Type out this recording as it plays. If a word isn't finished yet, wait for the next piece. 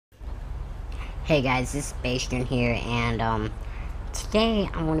Hey guys, this is Bastion here, and today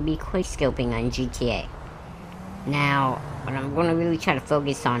I'm going to be quickscoping on GTA. Now, what I'm going to really try to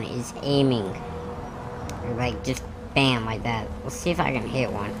focus on is aiming. Or like, just bam, like that. Let's see if I can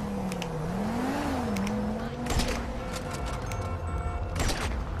hit one.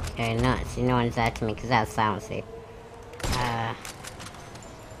 Okay, no, see, no one's after me, because that's silencing.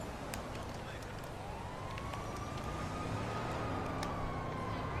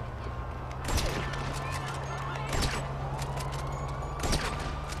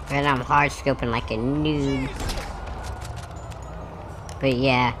 And I'm hard scoping like a noob. But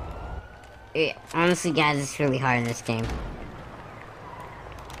yeah. Honestly guys, it's really hard in this game.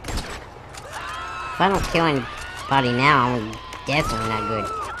 If I don't kill anybody now, I'm definitely not good.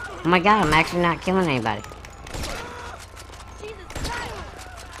 Oh my god, I'm actually not killing anybody.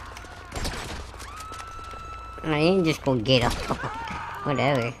 No, you can just go get him.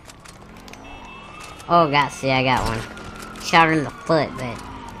 Whatever. Oh god, see, I got one. Shot her in the foot, but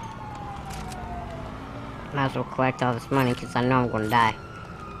might as well collect all this money because I know I'm gonna die.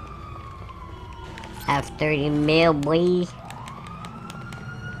 Have 30 mil, boy.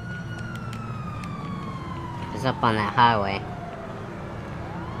 It's up on that highway.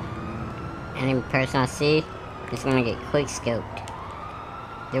 Any person I see is gonna get quickscoped.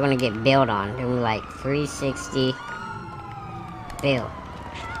 They're gonna get bailed on. They're gonna be like 360 bail.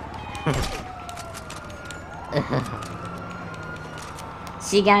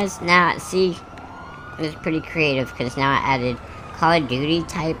 See guys, now see. It's pretty creative because now I added Call of Duty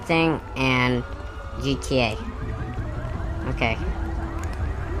type thing and GTA. Okay.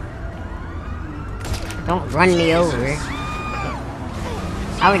 Don't run me over.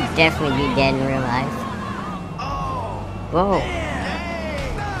 I would definitely be dead in real life. Whoa.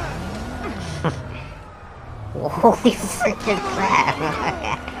 Holy freaking crap.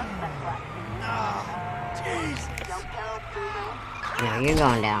 No, you're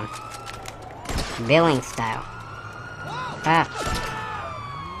going down. Billing style. Ah.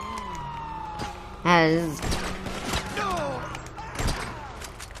 This is...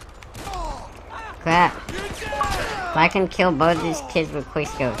 Crap. If I can kill both these kids with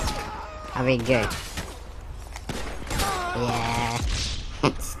quickscopes, I'll be good. Yeah.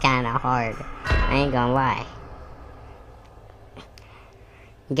 It's kinda hard. I ain't gonna lie.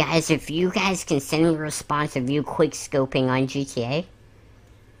 Guys, if you guys can send me a response of you quickscoping on GTA,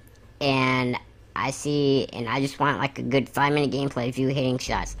 and I just want like a good 5-minute gameplay of you hitting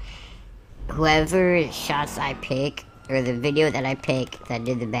shots. Whoever shots I pick, or the video that I pick that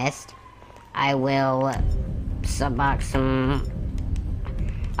did the best, I will subbox them.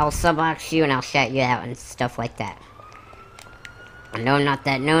 I'll subbox you and I'll shout you out and stuff like that. I know I'm not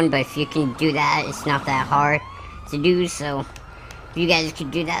that known, but if you can do that, it's not that hard to do, so if you guys could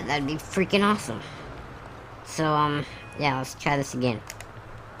do that, that'd be freaking awesome. So, yeah, let's try this again.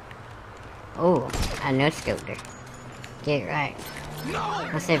 Oh, I no-scoped her. Get it right.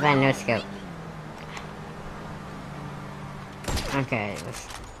 Let's see if I no-scope. Okay.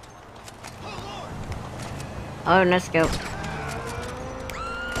 Oh, no-scope.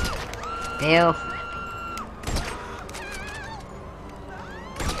 Bill.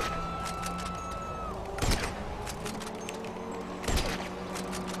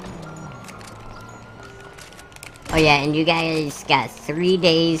 Oh yeah, and you guys got 3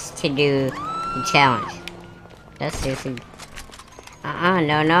 days to do the challenge. That's seriously...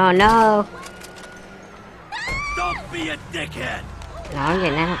 no, no, no! Don't be a dickhead! No, I'm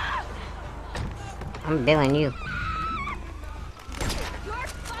getting out. I'm billing you.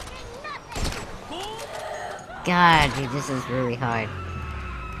 God, dude, this is really hard.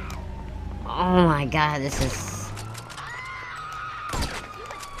 Oh my god, this is...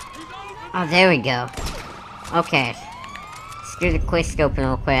 Oh, there we go. Okay. Screw the quickscoping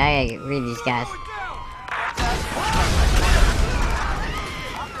real quick. I gotta get rid of these guys.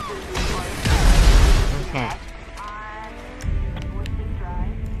 Okay.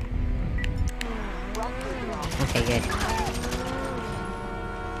 Okay, good.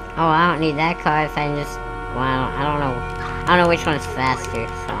 Oh, I don't need that car if I just... Well, I don't know. I don't know which one's faster,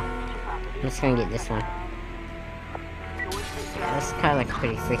 so... I'm just gonna get this one. Yeah, this car looks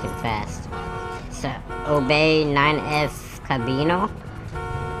pretty freaking fast. So, Obey 9F Cabino?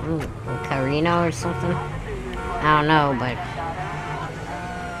 Or Carino or something? I don't know, but...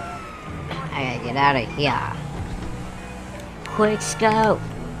 I gotta get out of here. Quickscope!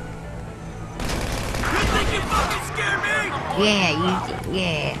 You think you fucking scare me?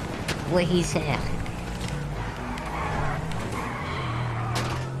 Yeah, what he said.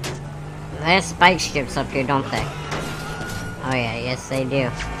 They have spike strips up here, don't they? Oh yeah, yes they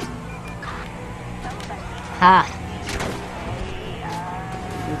do. Ha!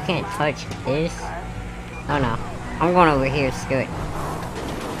 You can't touch this. Oh no. I'm going over here, screw it.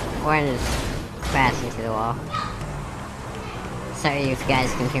 We're in this crash into the wall. Sorry if you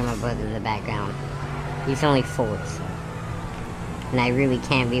guys can hear my brother in the background. He's only 4, so. And I really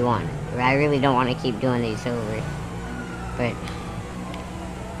can't be one. I really don't want to keep doing these over. But...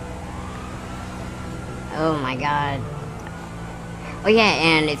 oh my god. Oh yeah,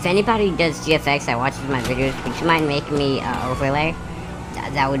 and if anybody does GFX that watches my videos, would you mind making me overlay?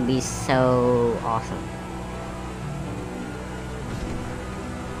 That would be so awesome.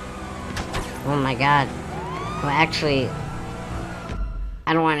 Oh my god. Well, actually,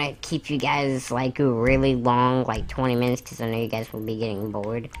 I don't want to keep you guys, like, really long, like 20 minutes, because I know you guys will be getting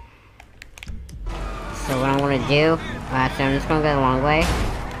bored. So what I'm going to do, so I'm just going to go the long way,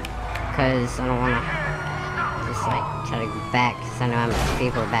 because I don't want to just, like, try to go back, because I know how many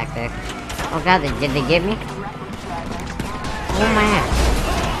people are back there. Oh god, did they get me? Oh man.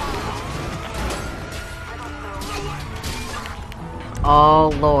 Oh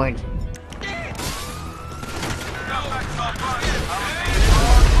lord.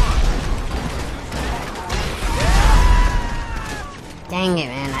 Dang it,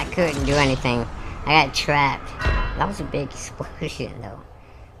 man, I couldn't do anything. I got trapped. That was a big explosion, though.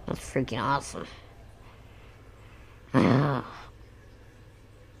 That was freaking awesome. I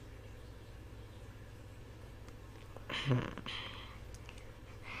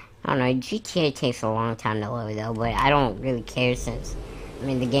don't know, GTA takes a long time to load, though, but I don't really care since, I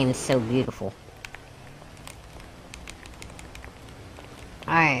mean, the game is so beautiful.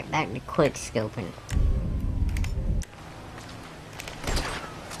 Alright, back to QuickScoping.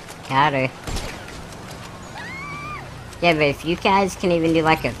 Got her. Yeah, but if you guys can even do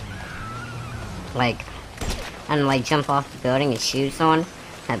like a, like, I don't know, like jump off the building and shoot someone,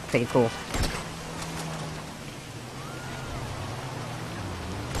 that's pretty cool.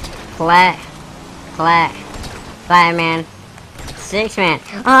 Flat, flat, fireman, 6-man.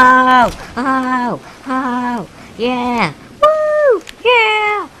 Oh, oh, oh, yeah, woo,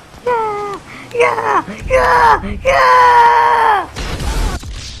 yeah, yeah, yeah, yeah, yeah.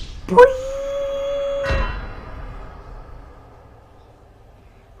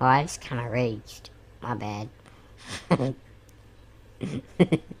 Oh, I just kind of raged. My bad.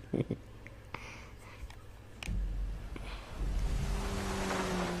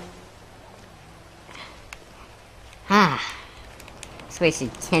 Just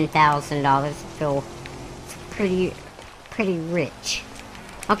wasted $10,000. I feel pretty rich.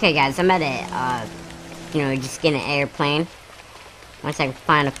 Okay, guys, I'm at a, you know, just get an airplane. Once I can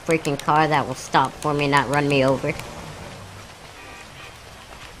find a freaking car that will stop for me and not run me over.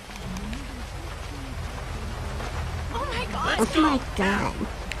 Oh my god! Oh my god.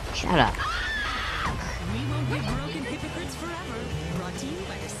 Shut up. We won't be broken hypocrites forever. Brought to you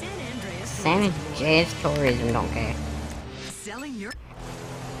by the San Andreas. San Andreas Tourism don't care. Selling your...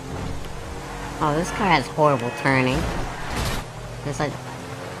 Oh, this car has horrible turning. It's like...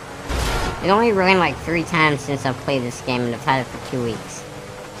 it only ran like 3 times since I've played this game and I've had it for 2 weeks.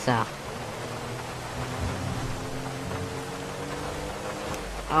 So...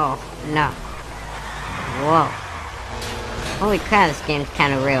 oh, no. Whoa. Holy crap, this game's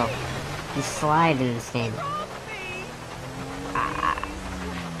kind of real. You slide in this game.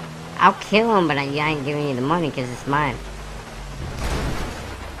 I'll kill him, but I ain't giving you the money because it's mine.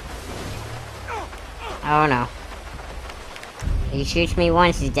 Oh no. He shoots me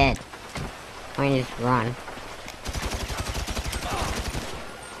once, he's dead. I can just run.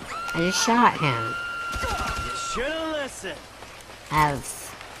 I just shot him. You should've listened. I have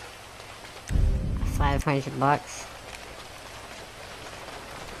 500 bucks.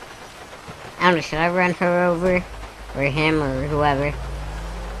 I don't know, should I run her over? Or him, or whoever?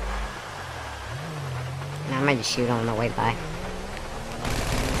 No, I might just shoot on the way by.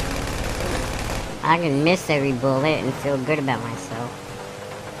 I can miss every bullet and feel good about myself.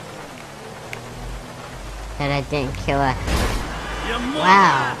 That I didn't kill her.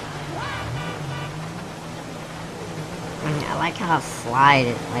 Wow. I like how I slide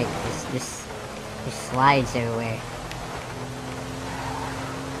it, like, this slides everywhere.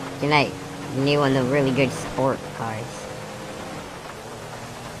 Good night. New one of the really good sport cars.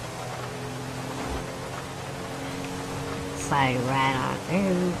 Slide right on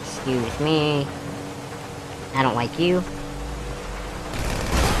through. Excuse me. I don't like you.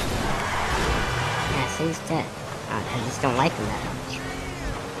 Yeah, see, he's dead. I just don't like him that much.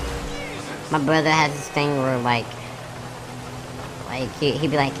 My brother has this thing where, like he'd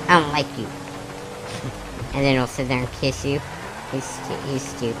be like, I don't like you. And then he'll sit there and kiss you. He's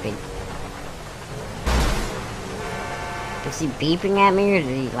stupid. Is he beeping at me or is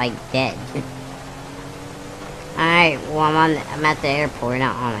he like dead? Alright, well I'm at the airport,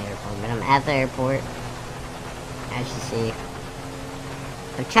 not on the airport, but I'm at the airport. As you see.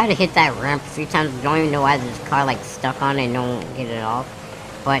 I've tried to hit that ramp a few times, don't even know why this car like stuck on it and don't get it off.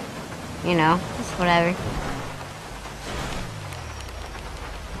 But, you know, it's whatever.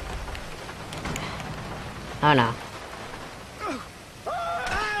 Oh no.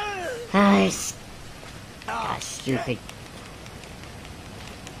 Nice. Ah, stupid.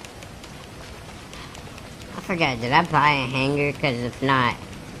 I forgot, did I buy a hanger? Because if not,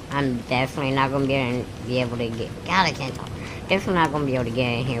 I'm definitely not going to be able to get... God, I can't talk. Definitely not going to be able to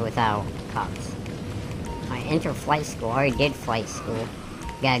get in here without cops. I enter flight school. I already did flight school.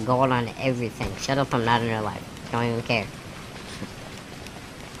 Got gold on everything. Shut up, I'm not in real life. Don't even care.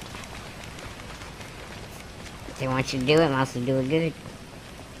 If they want you to do it, must do it good.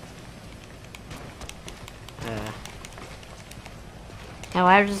 Now,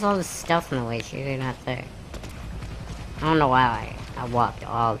 why is all this stuff in the way? Sure, they're not there. I don't know why I walked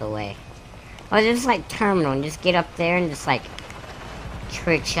all the way. Well, just like terminal, and just get up there and just like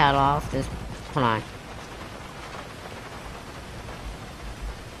trick shot off. Just hold on.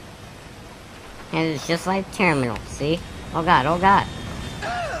 And it's just like terminal. See? Oh god, oh god.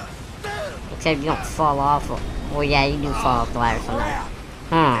 Except you don't fall off. Well, yeah, you do fall off the ladder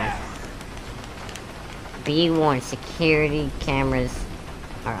sometimes. Be warned, security cameras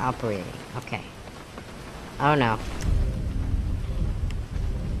are operating. Okay. Oh no.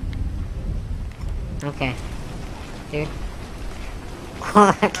 Okay. Dude.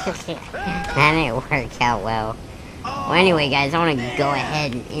 That didn't work out well. Well, anyway, guys, I want to go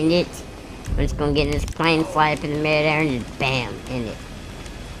ahead and end it. I'm just going to get in this plane, fly up in the midair, and just bam, end it.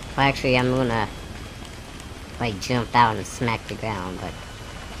 Well, actually, I'm going to, like, jump out and smack the ground, but...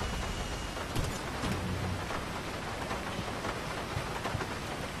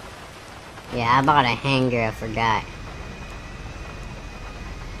 Yeah, I bought a hanger, I forgot.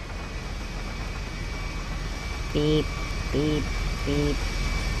 Beep, beep, beep.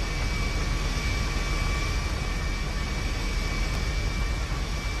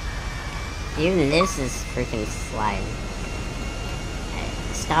 Even this is freaking slime.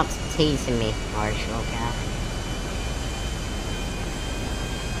 Stop teasing me, Marshall, God.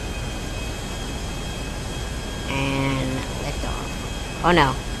 And lift off. Oh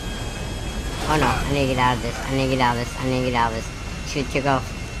no. Oh no, I need to get out of this. I need to get out of this. I need to get out of this. Should go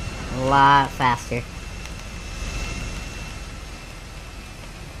a lot faster.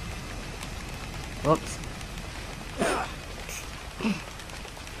 Whoops.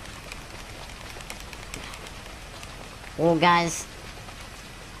 Well, guys,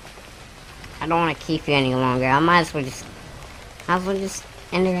 I don't want to keep you any longer. I might as well just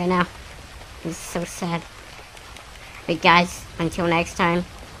end it right now. This is so sad. But guys, until next time,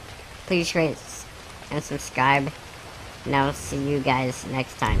 please rate and subscribe. And I'll see you guys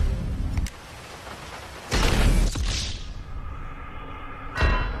next time.